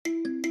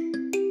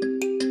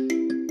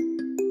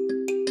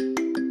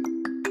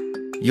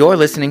You're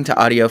listening to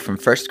audio from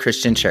First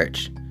Christian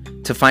Church.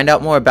 To find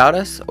out more about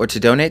us or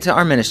to donate to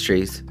our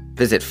ministries,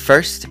 visit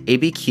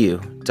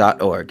firstabq.org.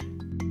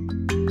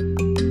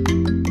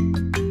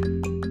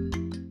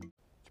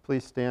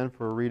 Please stand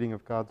for a reading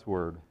of God's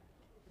Word.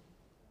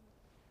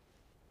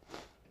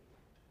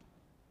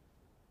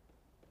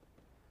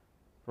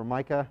 From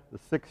Micah, the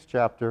 6th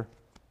chapter,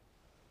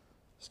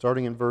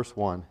 starting in verse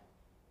 1.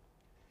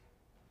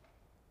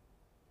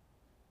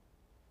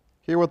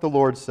 Hear what the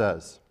Lord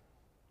says.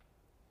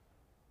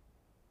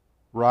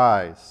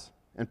 Rise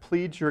and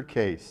plead your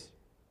case.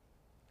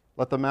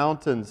 Let the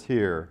mountains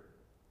hear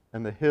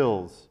and the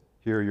hills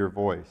hear your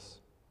voice.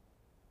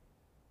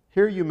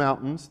 Hear, you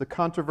mountains, the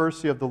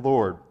controversy of the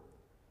Lord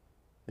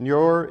and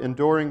your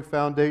enduring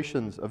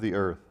foundations of the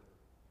earth.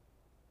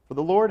 For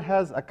the Lord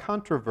has a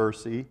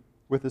controversy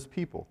with His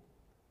people.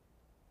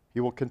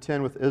 He will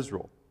contend with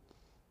Israel.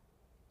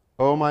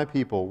 O my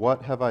people,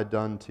 what have I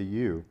done to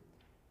you?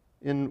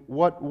 In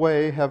what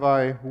way have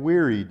I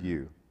wearied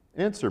you?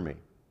 Answer me.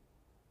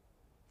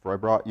 For I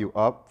brought you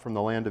up from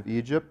the land of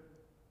Egypt,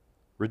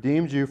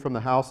 redeemed you from the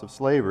house of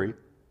slavery,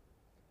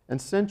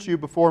 and sent you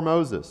before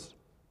Moses,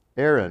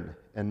 Aaron,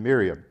 and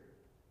Miriam.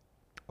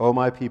 O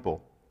my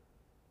people,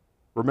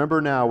 remember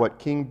now what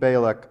King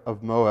Balak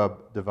of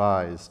Moab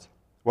devised,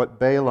 what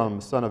Balaam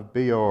son of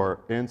Beor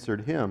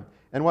answered him,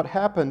 and what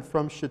happened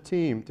from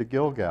Shittim to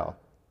Gilgal,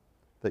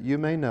 that you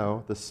may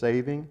know the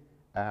saving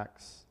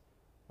acts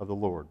of the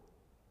Lord.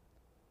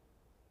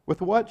 With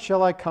what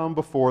shall I come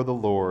before the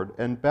Lord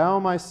and bow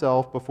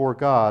myself before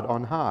God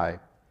on high?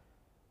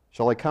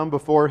 Shall I come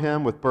before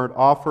Him with burnt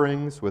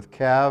offerings, with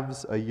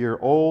calves a year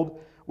old?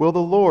 Will the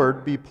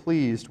Lord be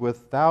pleased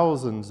with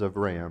thousands of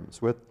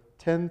rams, with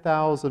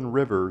 10,000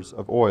 rivers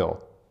of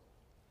oil?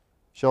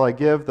 Shall I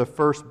give the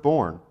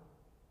firstborn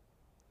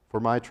for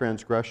my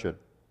transgression,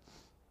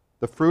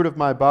 the fruit of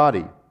my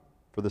body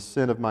for the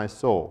sin of my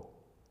soul?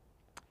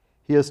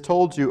 He has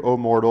told you, O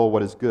mortal,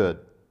 what is good.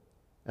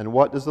 And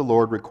what does the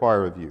Lord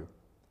require of you?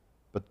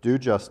 But do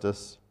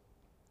justice,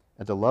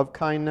 and to love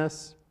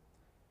kindness,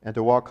 and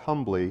to walk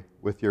humbly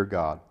with your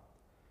God.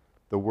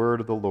 The word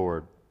of the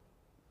Lord.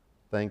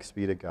 Thanks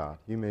be to God.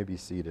 You may be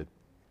seated.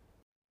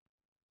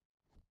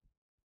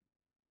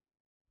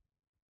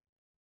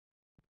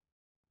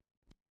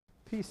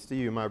 Peace to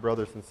you, my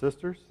brothers and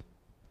sisters.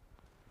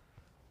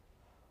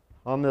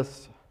 On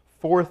this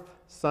fourth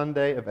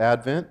Sunday of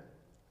Advent,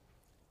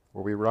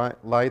 where we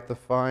light the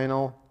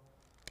final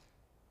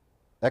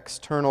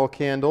external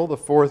candle, the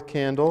fourth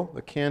candle,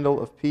 the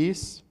candle of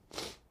peace,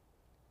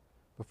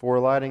 before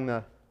lighting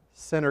the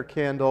center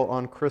candle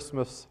on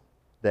Christmas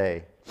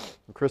Day,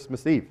 on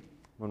Christmas Eve,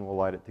 when we'll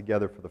light it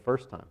together for the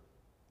first time.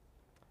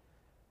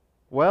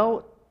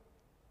 Well,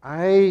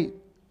 I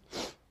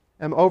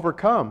am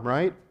overcome,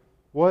 right?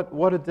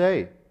 What a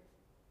day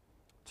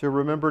to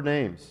remember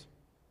names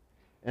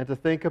and to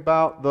think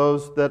about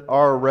those that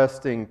are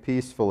resting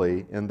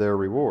peacefully in their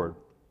reward.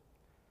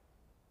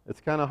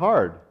 It's kind of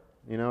hard.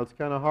 It's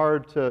kind of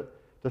hard to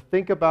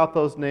think about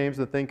those names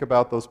and think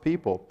about those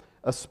people,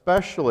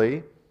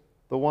 especially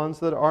the ones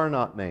that are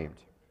not named,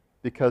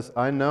 because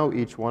I know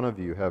each one of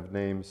you have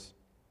names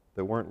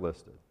that weren't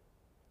listed.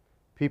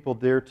 People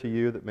dear to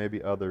you that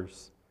maybe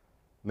others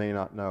may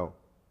not know.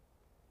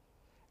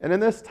 And in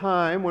this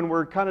time when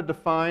we're kind of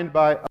defined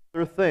by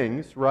other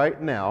things right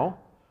now,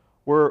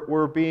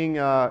 we're being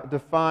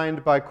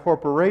defined by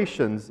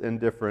corporations in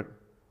different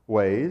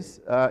ways,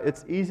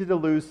 it's easy to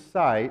lose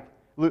sight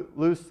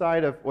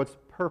of what's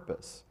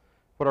purpose,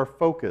 what our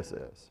focus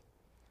is,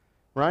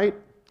 right?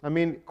 I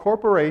mean,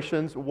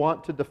 corporations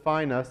want to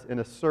define us in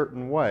a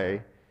certain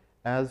way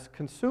as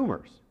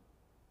consumers,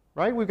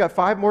 right? We've got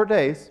 5 more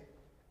days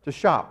to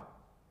shop,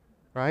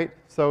 right?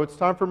 So it's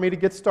time for me to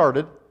get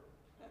started,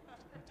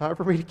 time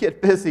for me to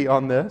get busy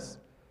on this.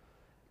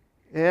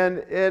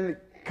 And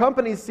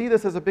companies see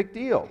this as a big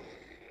deal.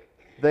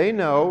 They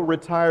know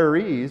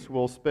retirees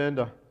will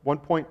spend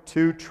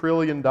 $1.2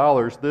 trillion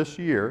this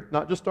year,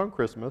 not just on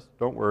Christmas,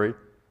 don't worry,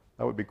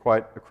 that would be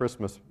quite a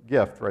Christmas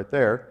gift right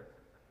there.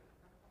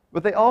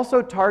 But they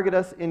also target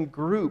us in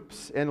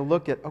groups and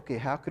look at, okay,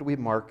 how could we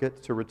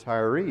market to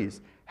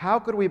retirees? How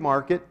could we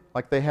market,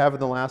 like they have in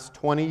the last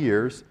 20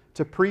 years,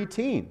 to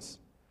preteens?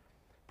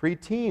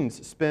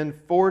 Preteens spend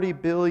 $40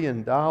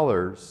 billion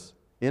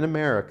in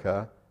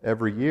America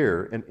every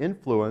year and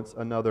influence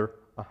another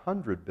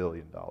 $100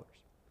 billion.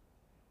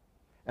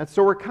 And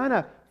so we're kind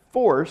of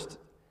forced,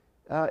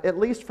 at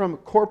least from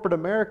corporate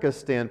America's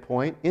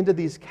standpoint, into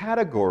these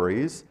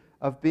categories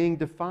of being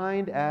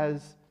defined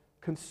as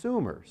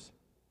consumers.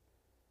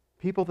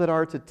 People that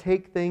are to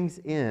take things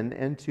in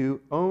and to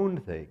own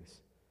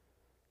things,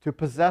 to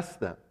possess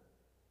them.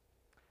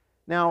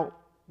 Now,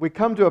 we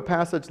come to a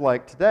passage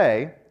like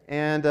today,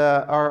 and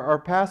our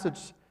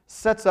passage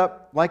sets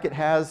up, like it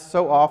has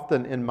so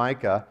often in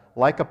Micah,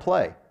 like a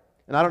play.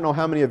 And I don't know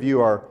how many of you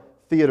are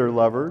theater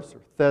lovers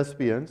or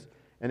thespians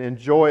and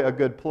enjoy a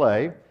good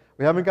play.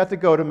 We haven't got to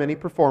go to many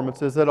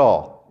performances at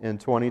all in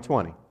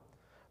 2020.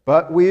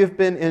 But we've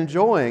been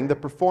enjoying the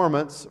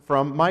performance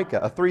from Micah,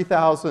 a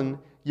 3,000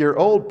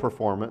 1,000-year-old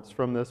performance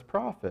from this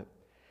prophet.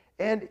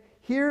 And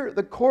here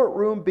the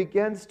courtroom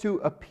begins to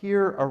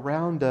appear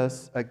around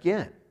us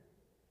again.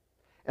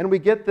 And we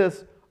get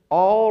this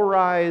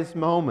all-rise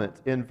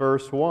moment in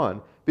verse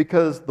 1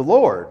 because the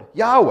Lord,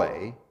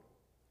 Yahweh,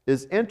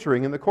 is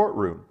entering in the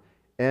courtroom.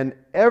 And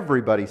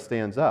everybody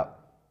stands up.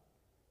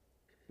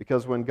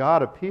 Because when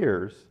God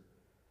appears,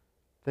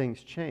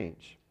 things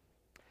change.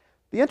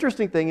 The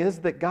interesting thing is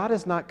that God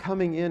is not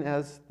coming in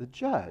as the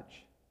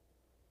judge.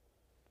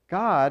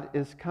 God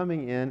is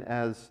coming in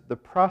as the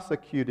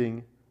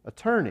prosecuting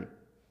attorney.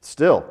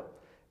 Still,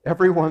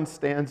 everyone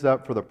stands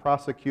up for the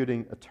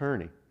prosecuting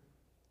attorney,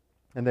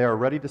 and they are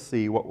ready to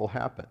see what will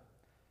happen.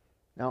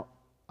 Now,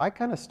 I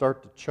kind of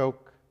start to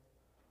choke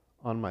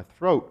on my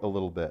throat a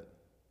little bit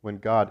when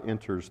God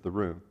enters the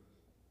room.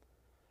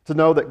 To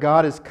know that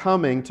God is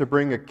coming to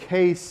bring a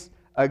case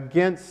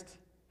against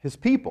His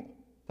people.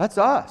 That's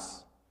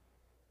us.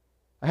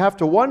 I have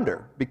to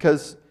wonder,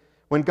 because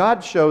when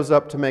God shows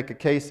up to make a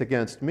case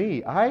against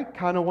me, I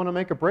kind of want to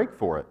make a break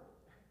for it.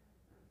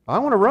 I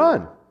want to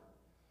run,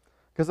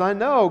 because I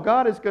know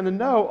God is going to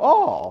know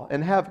all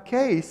and have a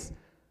case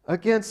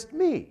against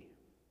me.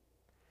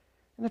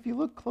 And if you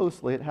look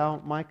closely at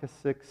how Micah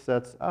 6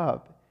 sets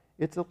up,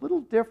 it's a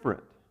little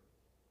different.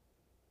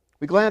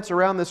 We glance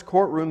around this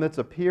courtroom that's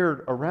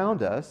appeared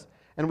around us,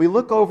 and we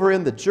look over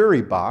in the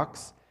jury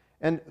box,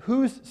 and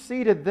who's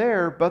seated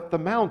there but the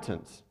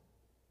mountains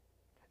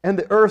and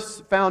the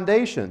earth's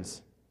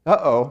foundations?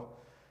 Uh-oh.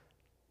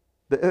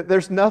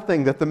 There's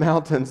nothing that the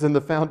mountains and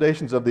the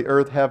foundations of the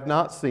earth have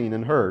not seen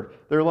and heard.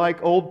 They're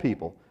like old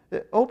people.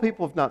 Old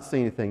people have not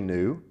seen anything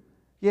new.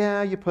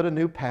 Yeah, you put a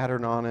new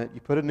pattern on it,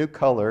 you put a new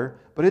color,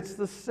 but it's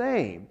the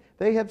same.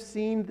 They have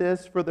seen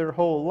this for their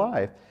whole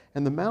life.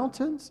 And the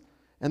mountains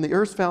and the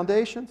earth's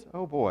foundations,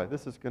 oh boy,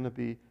 this is going to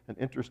be an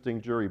interesting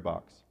jury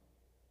box.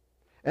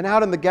 And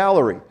out in the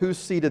gallery, who's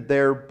seated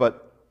there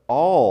but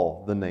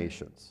all the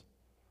nations?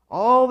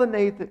 All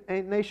the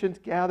nations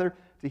gather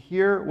to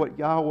hear what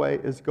Yahweh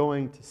is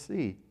going to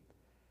see.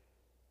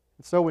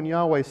 And so when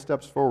Yahweh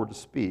steps forward to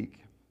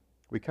speak,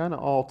 we kind of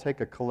all take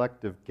a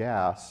collective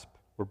gasp.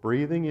 We're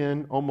breathing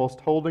in,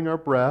 almost holding our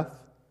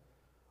breath,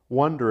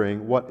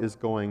 wondering what is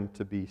going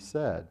to be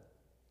said.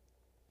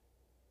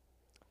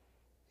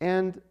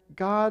 And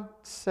God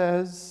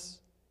says,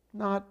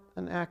 not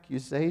an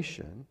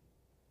accusation,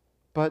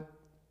 but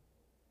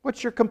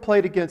what's your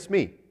complaint against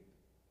me?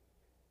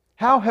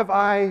 How have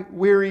I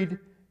wearied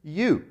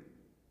you?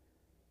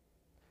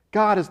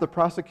 God, as the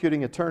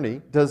prosecuting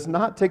attorney, does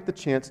not take the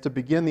chance to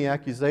begin the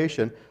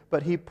accusation,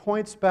 but He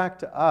points back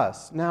to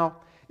us. Now,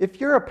 if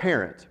you're a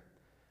parent,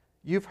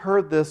 you've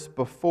heard this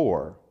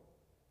before.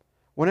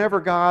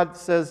 Whenever God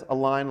says a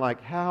line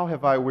like, how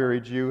have I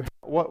wearied you?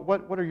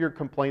 What are your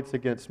complaints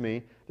against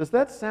me? Does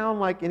that sound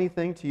like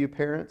anything to you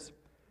parents?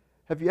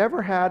 Have you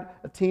ever had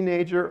a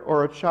teenager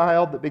or a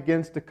child that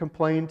begins to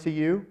complain to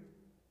you?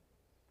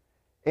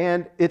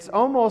 And it's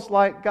almost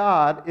like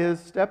God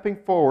is stepping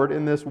forward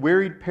in this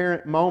wearied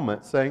parent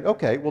moment saying,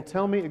 okay, well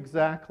tell me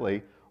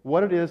exactly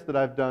what it is that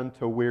I've done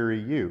to weary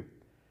you.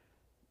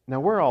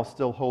 Now we're all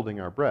still holding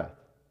our breath.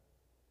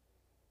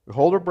 We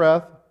hold our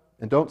breath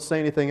and don't say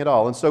anything at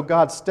all. And so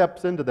God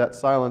steps into that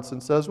silence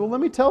and says, well,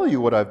 let me tell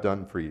you what I've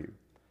done for you.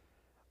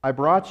 I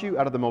brought you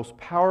out of the most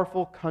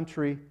powerful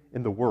country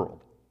in the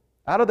world.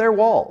 Out of their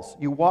walls,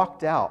 you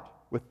walked out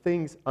with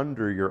things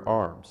under your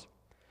arms.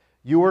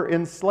 You were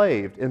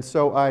enslaved, and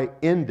so I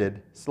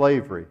ended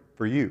slavery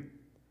for you.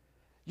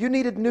 You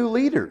needed new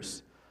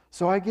leaders,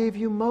 so I gave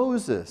you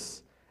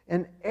Moses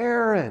and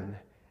Aaron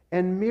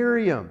and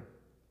Miriam.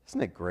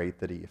 Isn't it great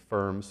that He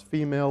affirms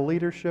female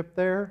leadership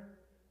there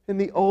in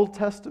the Old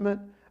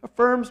Testament?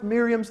 Affirms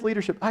Miriam's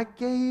leadership. I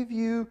gave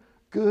you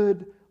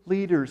good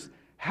leaders.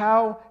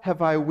 How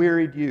have I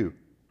wearied you?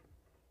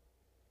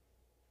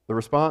 The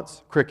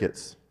response?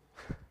 Crickets.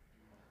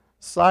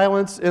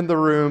 Silence in the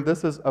room.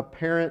 This is a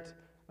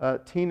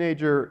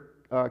parent-teenager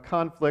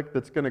conflict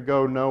that's going to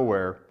go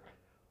nowhere.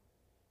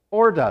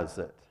 Or does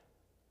it?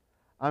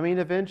 I mean,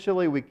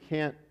 eventually we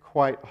can't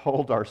quite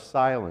hold our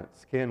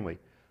silence, can we?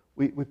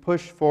 We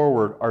push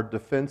forward our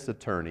defense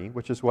attorney,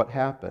 which is what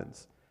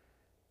happens.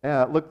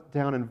 Look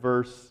down in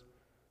verse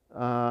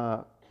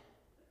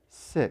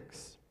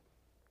 6.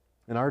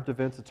 And our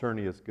defense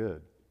attorney is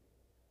good.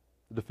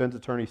 The defense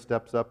attorney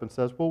steps up and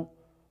says, well,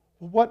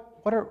 what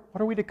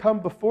are we to come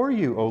before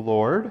you, O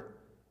Lord?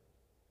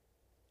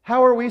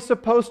 How are we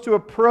supposed to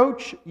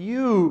approach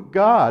you,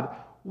 God?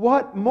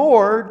 What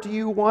more do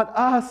you want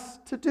us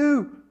to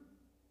do?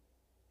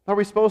 Are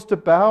we supposed to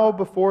bow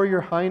before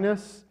your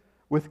highness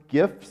with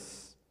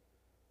gifts?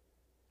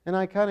 And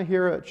I kind of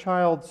hear a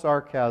child's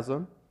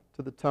sarcasm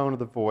to the tone of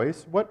the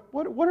voice. What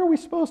are we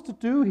supposed to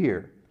do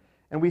here?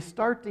 And we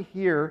start to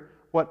hear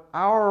what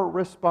our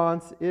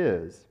response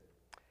is.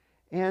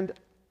 And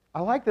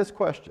I like this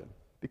question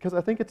because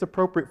I think it's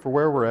appropriate for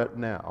where we're at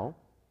now.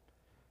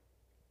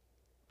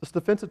 This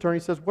defense attorney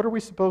says, what are we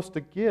supposed to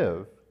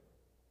give?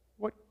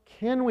 What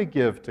can we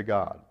give to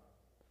God?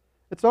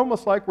 It's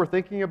almost like we're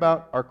thinking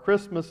about our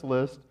Christmas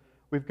list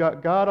we've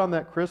got God on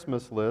that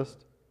Christmas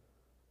list.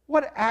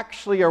 What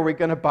actually are we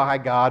going to buy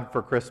God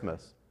for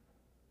Christmas?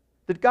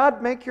 Did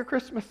God make your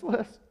Christmas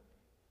list?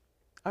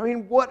 I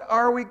mean, what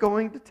are we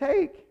going to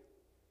take?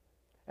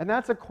 And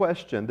that's a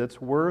question that's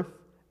worth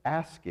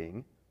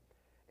asking,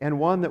 and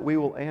one that we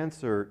will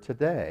answer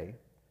today.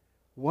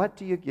 What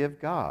do you give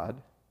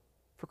God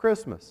for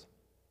Christmas?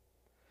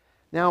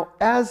 Now,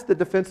 as the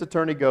defense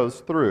attorney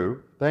goes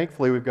through,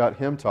 thankfully we've got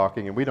him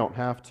talking and we don't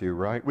have to,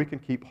 right? We can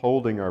keep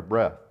holding our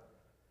breath.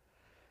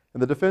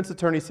 And the defense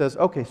attorney says,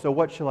 okay, so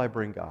what shall I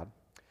bring God?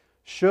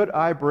 Should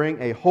I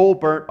bring a whole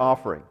burnt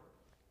offering?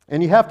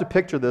 And you have to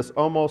picture this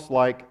almost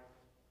like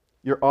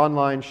your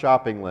online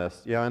shopping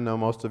list. Yeah, I know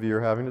most of you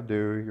are having to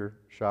do your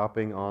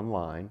shopping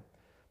online.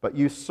 But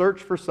you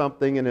search for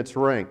something and it's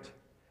ranked.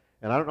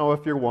 And I don't know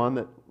if you're one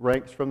that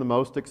ranks from the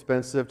most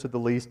expensive to the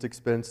least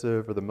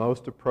expensive or the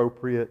most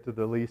appropriate to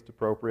the least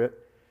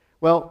appropriate.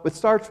 Well, it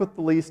starts with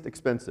the least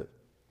expensive.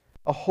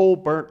 A whole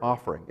burnt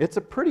offering. It's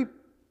a pretty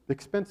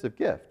expensive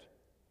gift.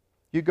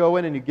 You go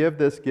in and you give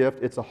this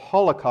gift. It's a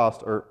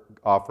Holocaust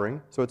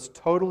offering, so it's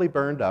totally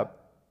burned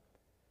up.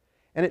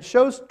 And it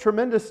shows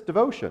tremendous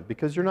devotion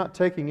because you're not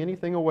taking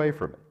anything away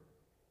from it.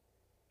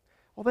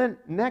 Well, then,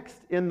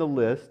 next in the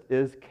list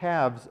is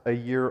calves a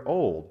year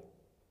old.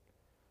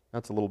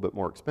 That's a little bit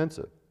more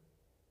expensive.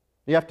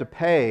 You have to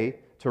pay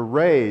to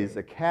raise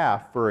a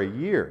calf for a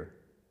year.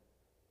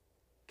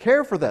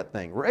 Care for that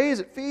thing, raise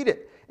it, feed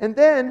it. And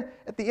then,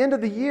 at the end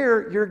of the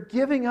year, you're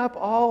giving up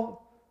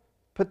all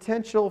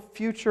potential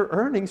future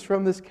earnings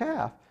from this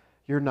calf.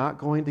 You're not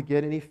going to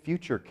get any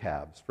future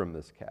calves from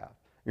this calf.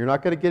 You're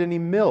not going to get any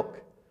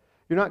milk.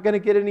 You're not going to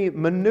get any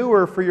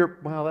manure for your...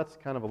 Well, that's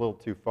kind of a little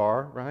too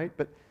far, right?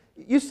 But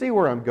you see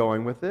where I'm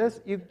going with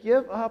this. You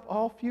give up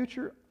all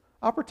future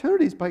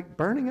opportunities by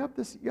burning up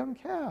this young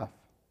calf.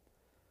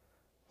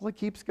 Well, it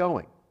keeps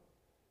going.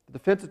 The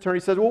defense attorney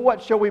says, well,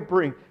 what shall we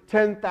bring?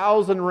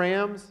 10,000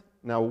 rams?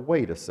 Now,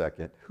 wait a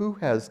second. Who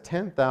has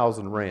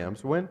 10,000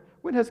 rams? When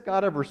has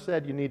God ever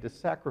said you need to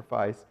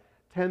sacrifice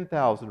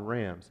 10,000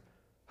 rams?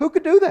 Who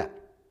could do that?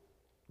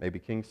 Maybe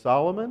King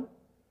Solomon?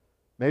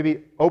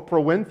 Maybe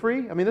Oprah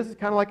Winfrey? I mean, this is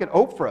kind of like an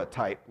Oprah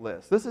type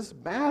list. This is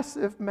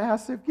massive,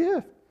 massive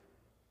gift.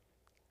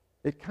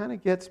 It kind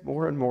of gets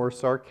more and more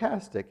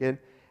sarcastic.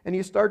 And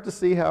you start to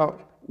see how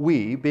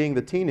we, being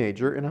the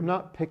teenager, and I'm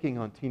not picking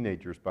on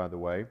teenagers, by the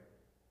way.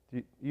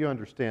 You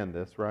understand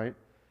this, right?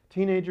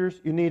 Teenagers,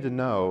 you need to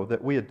know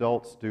that we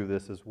adults do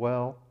this as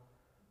well.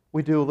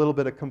 We do a little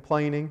bit of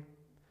complaining.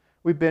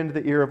 We bend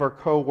the ear of our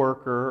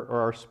coworker or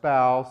our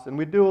spouse, and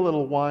we do a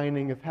little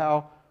whining of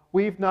how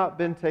we've not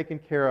been taken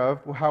care of,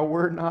 how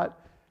we're not,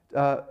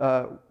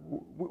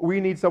 we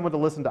need someone to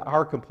listen to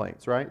our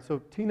complaints, right? So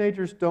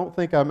teenagers, don't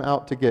think I'm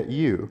out to get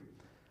you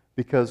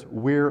because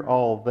we're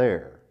all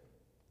there.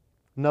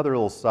 Another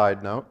little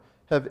side note,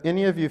 have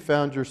any of you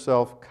found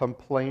yourself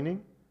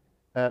complaining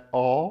at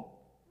all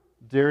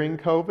during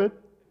COVID?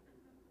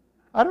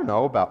 I don't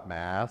know, about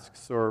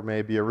masks or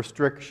maybe a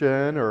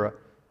restriction or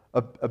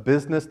a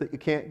business that you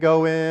can't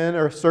go in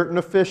or a certain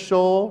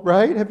official,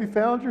 right? Have you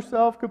found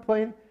yourself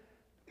complaining?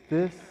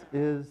 This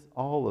is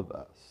all of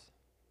us.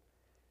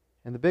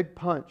 And the big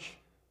punch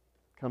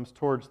comes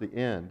towards the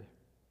end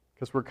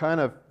because we're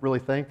kind of really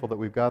thankful that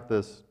we've got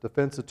this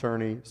defense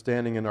attorney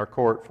standing in our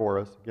court for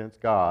us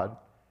against God.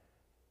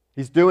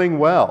 He's doing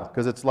well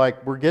because it's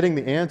like we're getting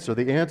the answer.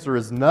 The answer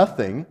is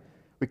nothing.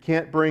 We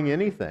can't bring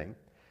anything.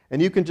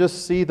 And you can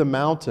just see the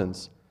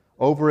mountains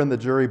over in the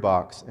jury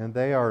box, and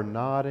they are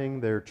nodding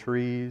their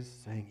trees,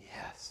 saying,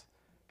 yes,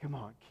 come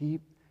on,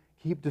 keep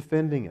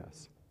defending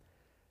us.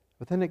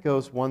 But then it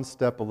goes one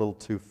step a little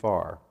too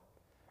far.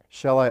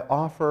 Shall I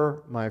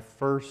offer my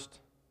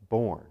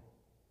firstborn?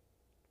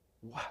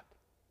 What?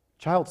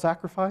 Child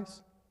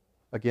sacrifice?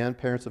 Again,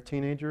 parents of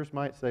teenagers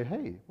might say,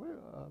 hey,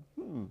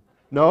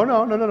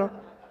 No.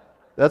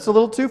 That's a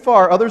little too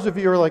far. Others of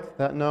you are like,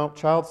 that. No,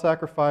 child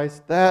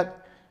sacrifice,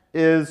 that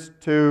is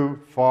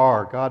too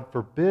far. God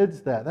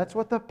forbids that. That's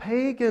what the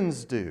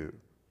pagans do.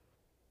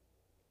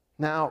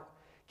 Now,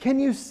 can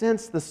you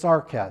sense the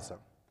sarcasm?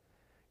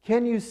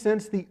 Can you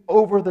sense the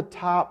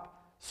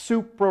over-the-top,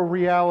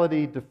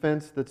 supra-reality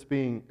defense that's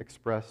being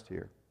expressed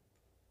here?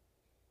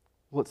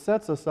 Well, it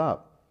sets us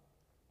up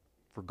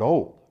for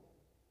gold.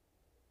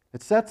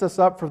 It sets us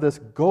up for this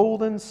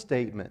golden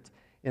statement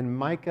in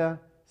Micah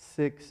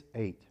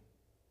 6:8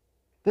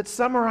 that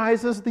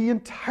summarizes the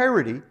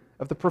entirety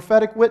of the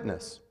prophetic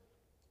witness.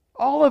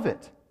 All of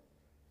it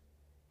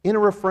in a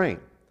refrain.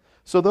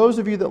 So those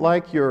of you that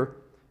like your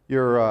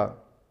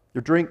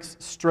drinks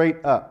straight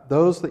up,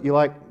 those that you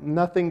like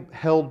nothing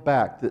held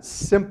back, that's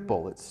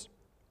simple, it's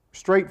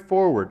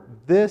straightforward,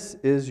 this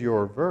is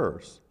your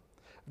verse.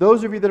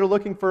 Those of you that are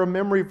looking for a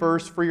memory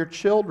verse for your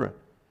children,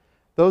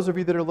 those of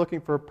you that are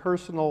looking for a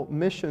personal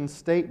mission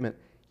statement,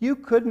 you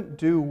couldn't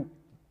do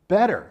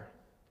better.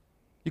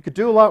 You could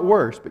do a lot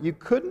worse, but you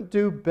couldn't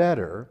do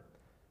better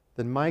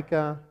than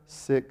Micah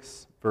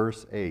 6,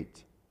 verse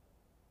 8.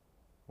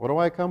 What do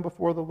I come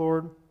before the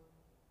Lord?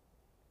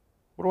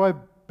 What do I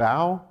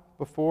bow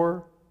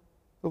before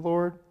the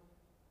Lord?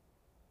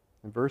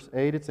 In verse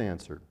 8, it's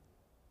answered.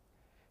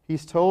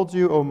 He's told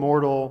you, O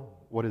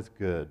mortal, what is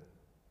good.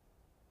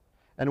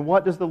 And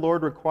what does the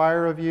Lord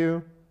require of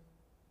you?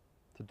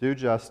 To do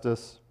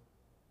justice,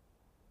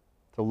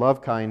 to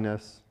love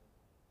kindness,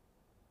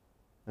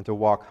 and to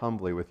walk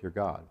humbly with your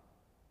God.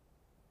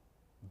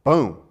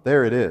 Boom,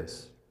 there it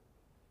is,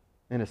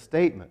 in a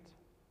statement.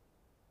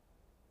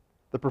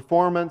 The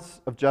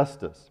performance of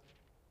justice.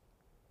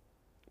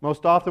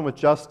 Most often with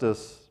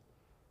justice,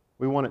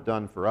 we want it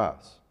done for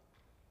us.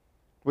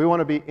 We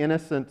want to be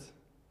innocent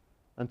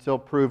until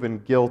proven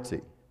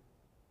guilty.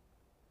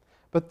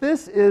 But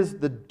this is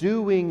the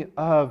doing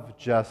of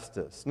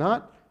justice,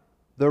 not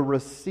the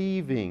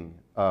receiving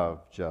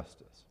of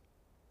justice.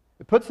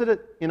 It puts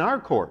it in our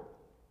court,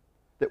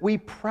 that we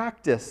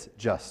practice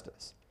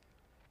justice,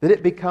 that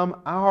it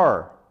become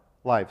our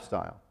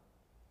lifestyle.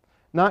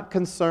 Not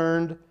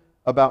concerned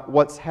about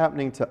what's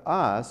happening to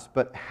us,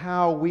 but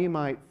how we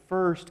might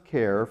first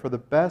care for the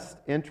best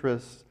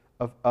interests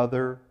of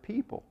other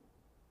people.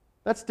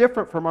 That's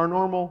different from our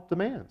normal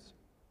demands.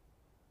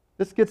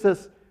 This gets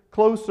us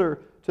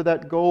closer to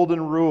that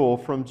golden rule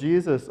from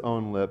Jesus'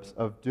 own lips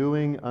of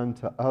doing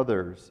unto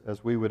others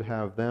as we would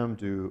have them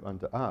do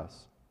unto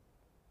us.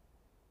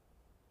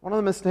 One of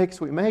the mistakes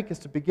we make is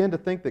to begin to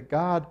think that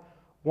God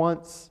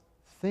wants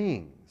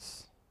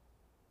things.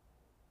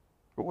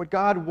 But what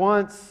God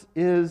wants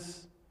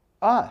is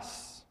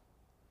us.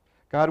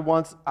 God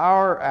wants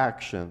our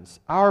actions,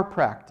 our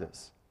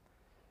practice.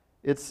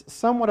 It's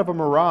somewhat of a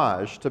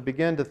mirage to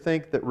begin to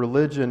think that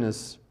religion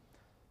is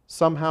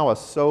somehow a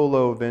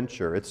solo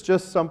venture. It's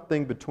just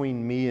something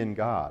between me and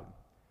God.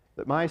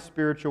 That my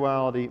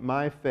spirituality,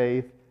 my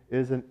faith,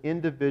 is an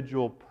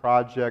individual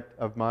project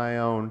of my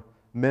own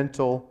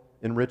mental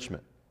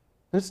enrichment.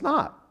 And it's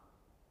not.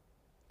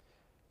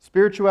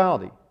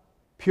 Spirituality,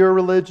 pure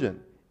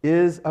religion,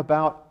 is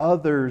about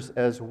others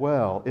as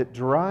well. It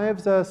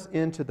drives us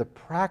into the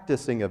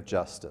practicing of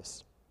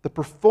justice, the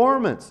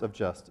performance of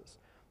justice,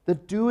 the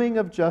doing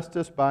of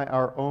justice by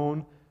our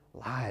own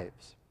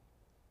lives.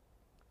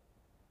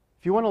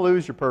 If you want to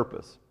lose your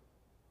purpose,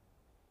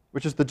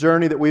 which is the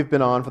journey that we've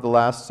been on for the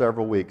last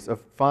several weeks, of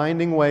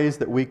finding ways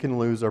that we can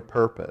lose our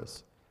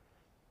purpose,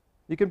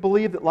 you can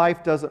believe that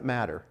life doesn't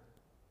matter,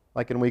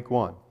 like in week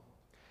 1.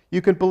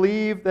 You can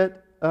believe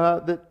that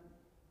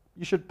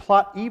you should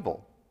plot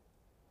evil,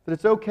 that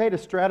it's okay to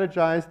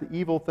strategize the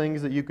evil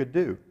things that you could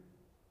do.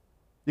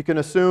 You can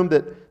assume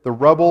that the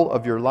rubble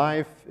of your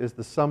life is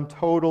the sum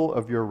total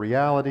of your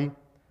reality.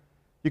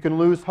 You can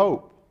lose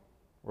hope,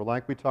 or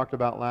like we talked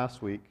about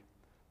last week,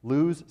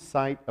 lose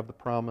sight of the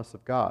promise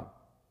of God.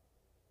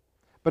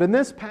 But in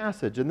this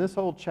passage, in this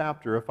whole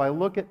chapter, if I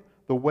look at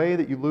the way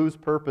that you lose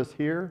purpose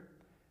here,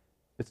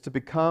 it's to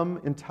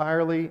become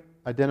entirely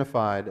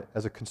identified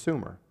as a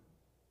consumer.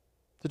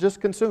 To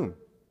just consume.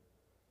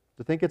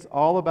 To think it's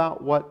all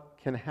about what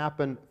can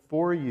happen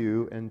for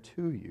you and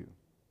to you.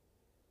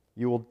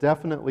 You will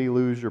definitely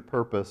lose your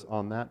purpose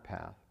on that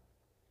path.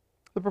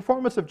 The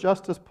performance of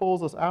justice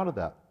pulls us out of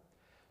that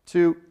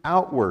to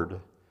outward,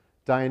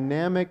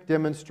 dynamic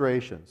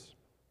demonstrations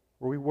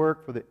where we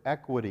work for the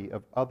equity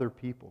of other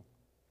people.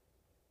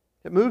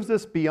 It moves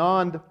us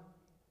beyond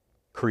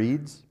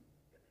creeds,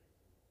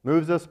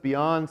 moves us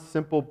beyond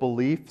simple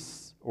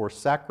beliefs or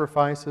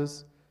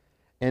sacrifices,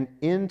 and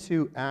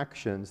into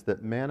actions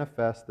that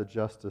manifest the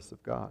justice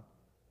of God.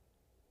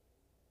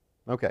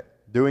 Okay,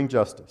 doing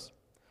justice.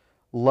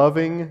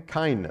 Loving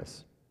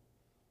kindness.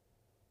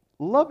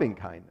 Loving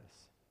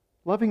kindness.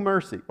 Loving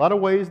mercy. A lot of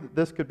ways that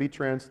this could be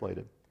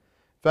translated.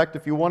 In fact,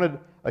 if you wanted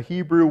a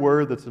Hebrew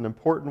word that's an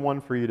important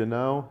one for you to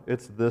know,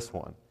 it's this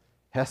one,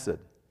 hesed.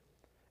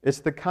 It's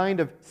the kind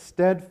of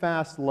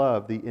steadfast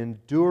love, the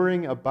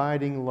enduring,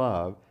 abiding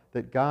love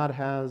that God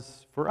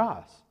has for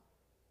us.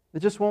 It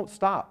just won't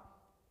stop.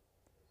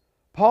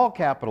 Paul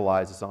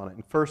capitalizes on it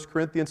in 1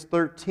 Corinthians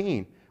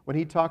 13 when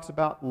he talks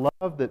about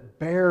love that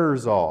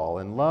bears all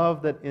and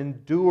love that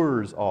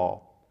endures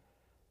all.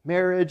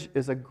 Marriage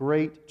is a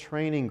great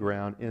training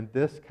ground in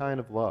this kind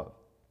of love,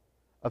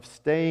 of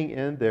staying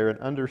in there and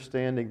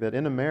understanding that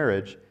in a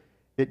marriage,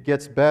 it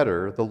gets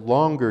better the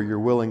longer you're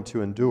willing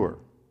to endure.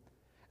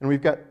 And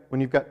when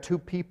you've got two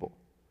people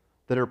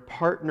that are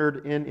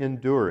partnered in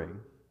enduring,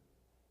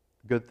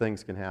 good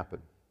things can happen.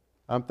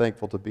 I'm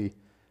thankful to be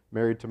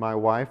married to my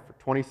wife for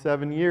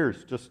 27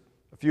 years. Just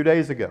a few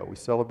days ago, we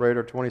celebrated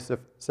our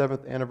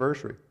 27th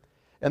anniversary.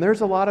 And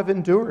there's a lot of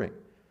enduring.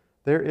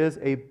 There is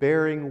a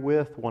bearing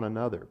with one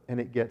another, and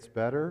it gets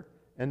better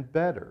and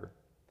better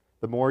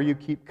the more you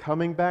keep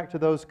coming back to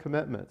those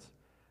commitments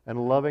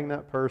and loving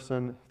that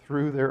person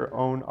through their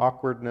own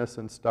awkwardness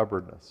and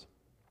stubbornness.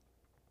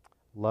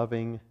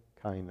 Loving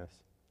kindness.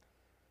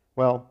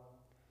 Well,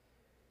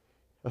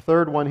 a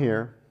third one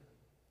here,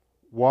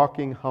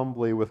 walking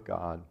humbly with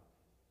God.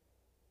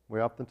 We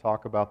often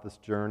talk about this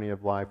journey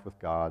of life with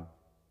God,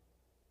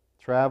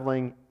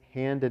 traveling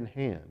hand in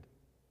hand,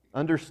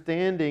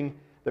 understanding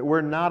that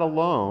we're not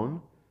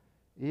alone,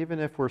 even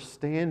if we're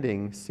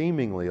standing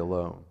seemingly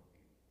alone.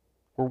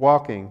 We're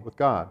walking with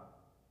God,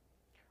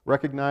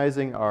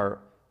 recognizing our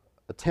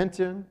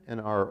attention and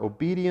our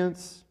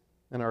obedience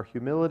and our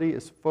humility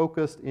is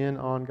focused in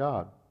on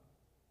God.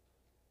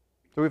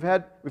 So we've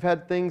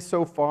had things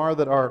so far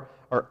that are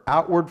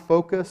outward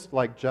focused,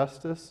 like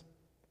justice,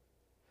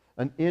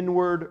 an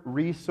inward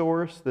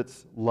resource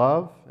that's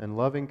love and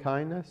loving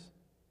kindness.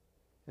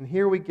 And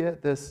here we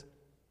get this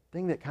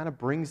thing that kind of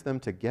brings them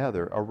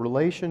together, a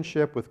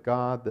relationship with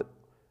God that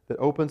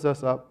opens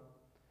us up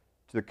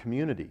to the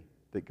community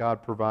that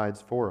God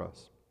provides for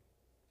us.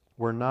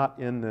 We're not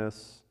in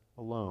this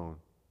alone.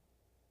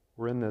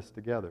 We're in this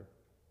together.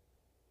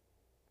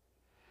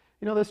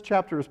 You know, this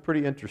chapter is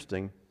pretty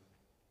interesting.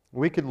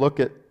 We could look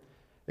at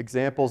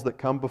examples that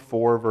come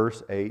before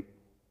verse 8.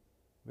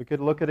 We could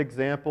look at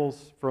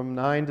examples from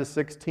 9 to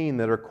 16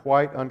 that are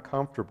quite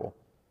uncomfortable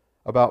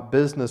about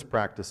business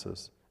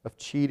practices of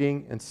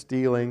cheating and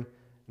stealing,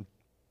 and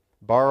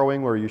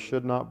borrowing where you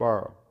should not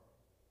borrow.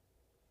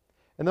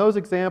 And those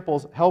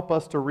examples help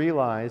us to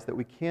realize that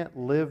we can't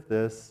live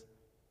this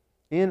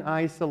in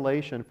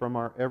isolation from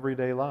our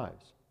everyday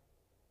lives.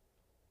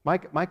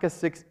 Micah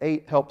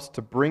 6:8 helps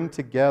to bring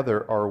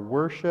together our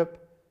worship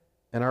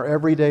and our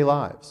everyday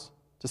lives,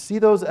 to see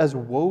those as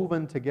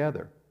woven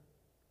together.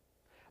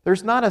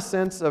 There's not a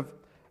sense of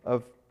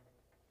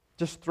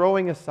just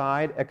throwing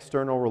aside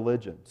external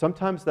religion.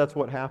 Sometimes that's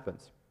what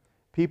happens.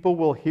 People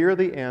will hear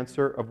the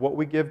answer of what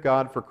we give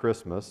God for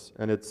Christmas,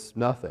 and it's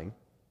nothing,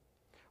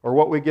 or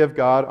what we give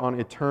God on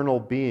Eternal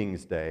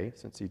Beings Day,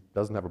 since He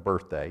doesn't have a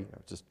birthday,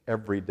 just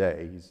every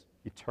day He's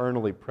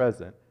eternally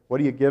present. What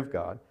do you give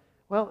God?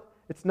 Well,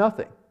 it's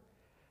nothing.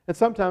 And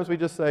sometimes we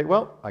just say,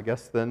 well, I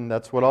guess then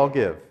that's what I'll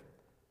give.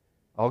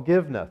 I'll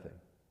give nothing.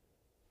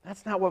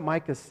 That's not what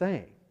Micah's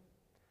saying.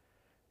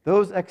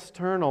 Those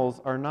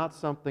externals are not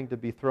something to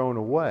be thrown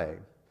away.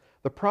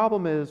 The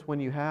problem is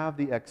when you have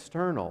the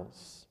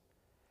externals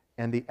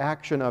and the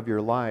action of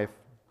your life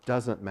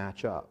doesn't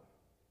match up,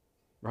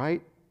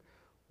 right?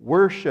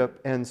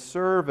 Worship and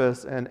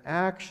service and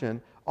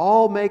action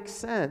all make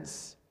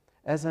sense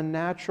as a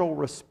natural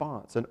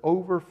response, an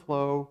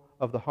overflow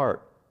of the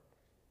heart.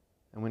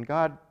 And when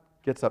God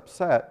gets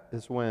upset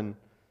is when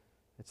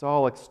it's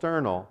all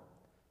external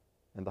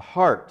and the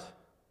heart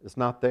is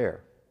not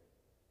there.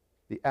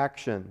 The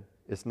action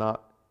is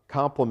not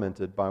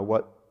complemented by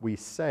what we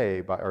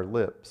say by our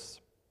lips.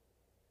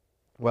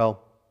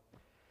 Well,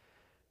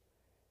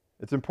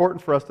 it's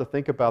important for us to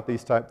think about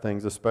these type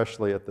things,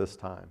 especially at this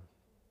time.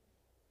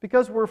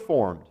 Because we're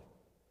formed.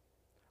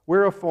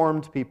 We're a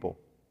formed people.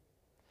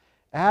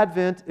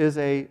 Advent is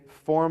a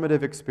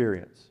formative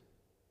experience.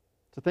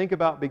 To think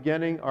about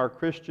beginning our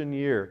Christian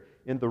year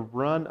in the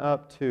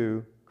run-up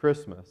to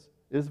Christmas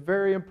is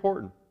very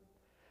important,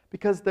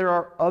 because there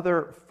are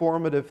other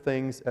formative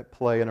things at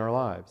play in our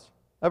lives.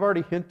 I've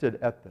already hinted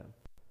at them,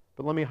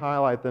 but let me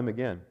highlight them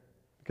again.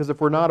 Because if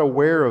we're not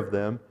aware of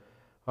them,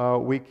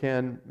 we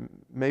can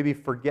maybe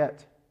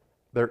forget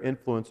their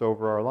influence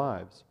over our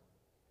lives.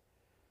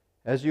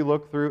 As you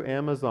look through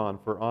Amazon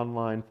for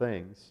online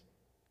things,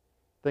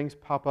 things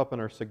pop up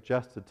and are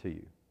suggested to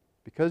you.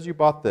 Because you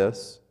bought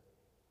this,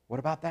 what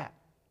about that?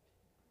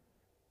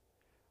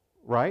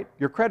 Right?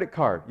 Your credit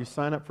card, you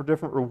sign up for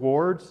different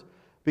rewards.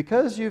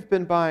 Because you've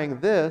been buying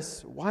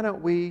this, why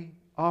don't we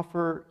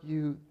offer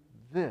you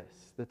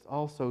this that's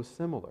also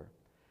similar?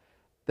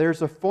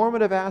 There's a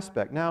formative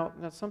aspect. Now,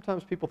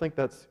 sometimes people think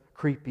that's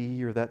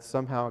creepy or that's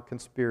somehow a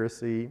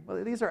conspiracy.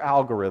 Well, these are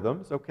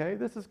algorithms, okay?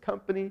 This is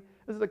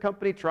a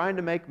company trying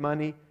to make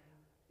money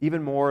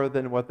even more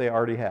than what they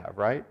already have,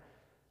 right?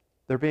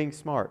 They're being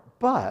smart.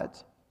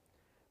 But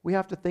we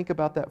have to think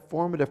about that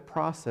formative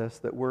process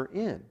that we're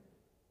in.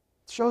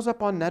 It shows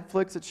up on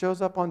Netflix. It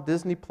shows up on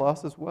Disney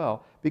Plus as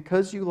well.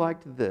 Because you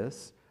liked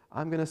this,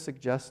 I'm going to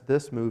suggest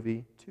this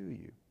movie to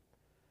you.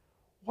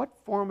 What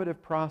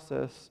formative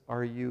process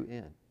are you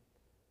in?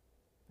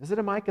 Is it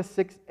a Micah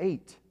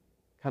 6:8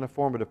 kind of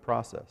formative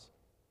process?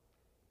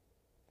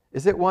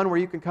 Is it one where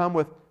you can come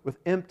with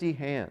empty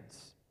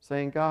hands,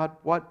 saying, God,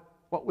 what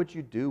would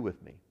you do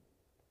with me?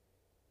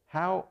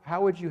 How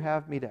would you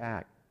have me to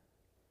act?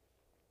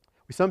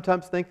 We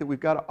sometimes think that we've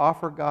got to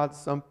offer God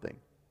something.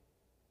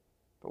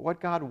 But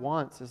what God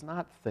wants is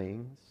not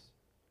things.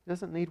 He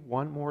doesn't need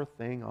one more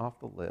thing off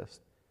the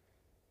list.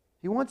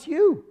 He wants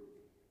you.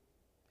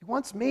 He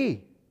wants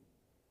me.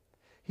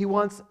 He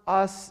wants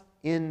us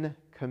in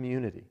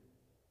community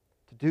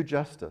to do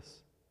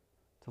justice,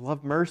 to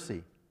love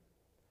mercy,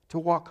 to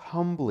walk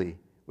humbly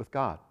with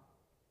God.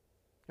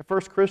 At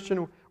First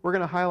Christian, we're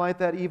going to highlight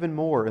that even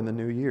more in the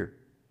new year.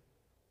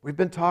 We've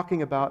been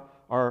talking about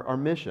our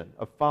mission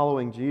of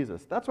following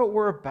Jesus. That's what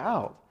we're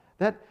about.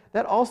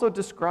 That also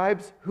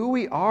describes who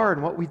we are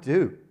and what we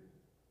do.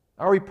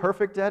 Are we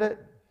perfect at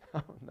it?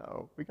 Oh,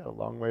 no, we got a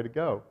long way to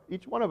go.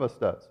 Each one of us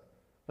does.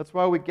 That's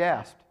why we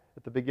gasped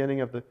at the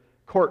beginning of the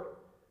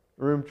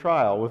courtroom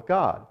trial with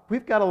God.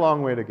 We've got a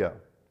long way to go.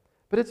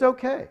 But it's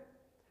okay.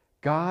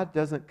 God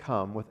doesn't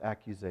come with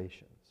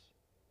accusations.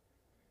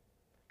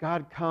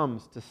 God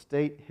comes to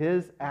state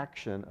His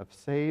action of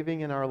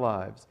saving in our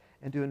lives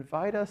and to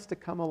invite us to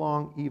come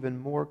along even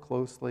more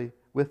closely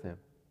with Him.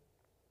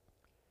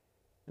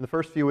 In the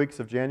first few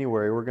weeks of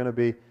January, we're going to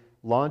be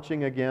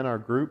launching again our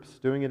groups,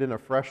 doing it in a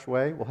fresh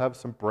way. We'll have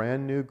some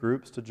brand new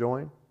groups to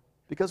join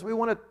because we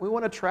want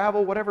to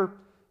travel whatever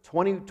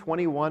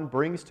 2021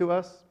 brings to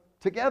us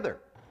together.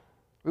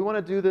 We want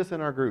to do this in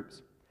our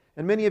groups.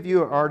 And many of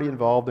you are already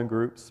involved in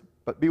groups,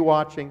 but be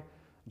watching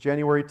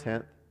January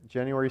 10th,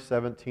 January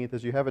 17th,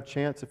 as you have a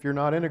chance, if you're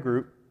not in a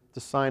group, to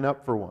sign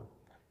up for one.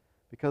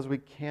 Because we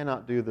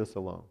cannot do this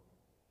alone.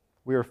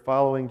 We are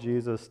following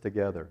Jesus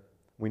together.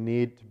 We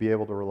need to be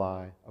able to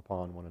rely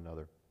upon one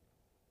another.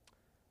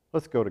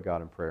 Let's go to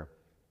God in prayer.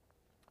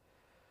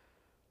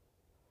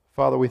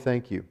 Father, we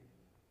thank you.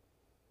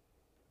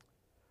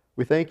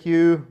 We thank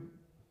you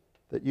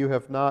that you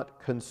have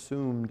not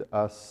consumed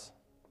us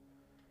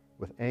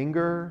with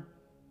anger,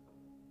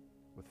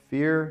 with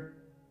fear,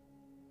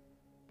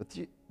 but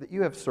that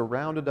you have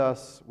surrounded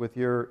us with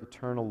your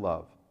eternal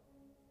love.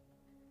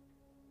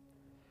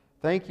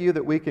 Thank you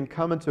that we can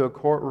come into a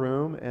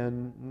courtroom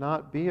and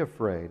not be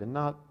afraid and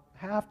not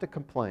have to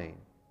complain,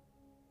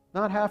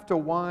 not have to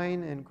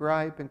whine and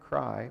gripe and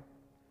cry,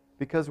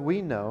 because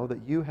we know that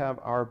you have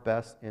our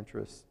best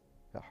interests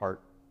at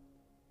heart.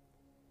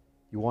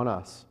 You want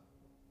us.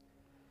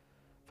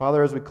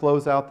 Father, as we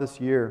close out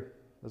this year,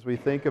 as we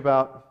think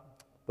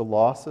about the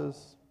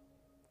losses,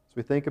 as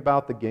we think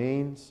about the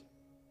gains,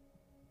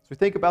 as we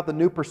think about the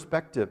new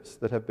perspectives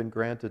that have been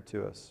granted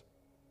to us,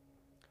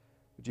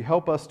 would you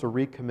help us to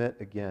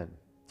recommit again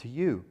to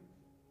you,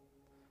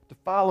 to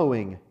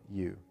following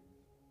you,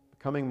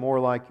 becoming more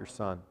like your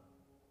Son.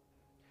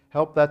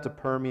 Help that to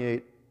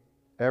permeate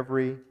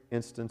every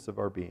instance of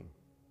our being.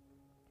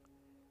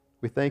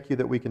 We thank you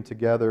that we can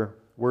together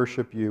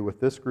worship you with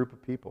this group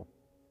of people.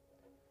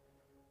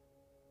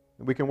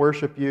 And we can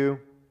worship you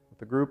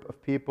with a group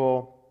of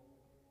people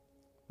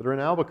that are in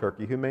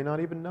Albuquerque who may not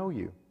even know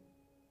you.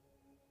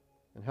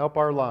 And help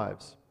our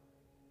lives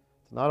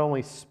to not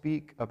only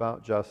speak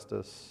about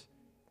justice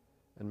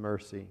and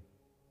mercy,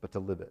 but to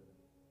live it.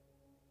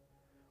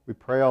 We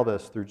pray all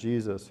this through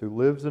Jesus, who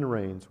lives and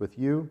reigns with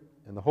you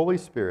and the Holy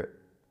Spirit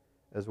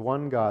as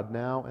one God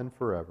now and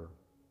forever.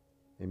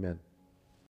 Amen.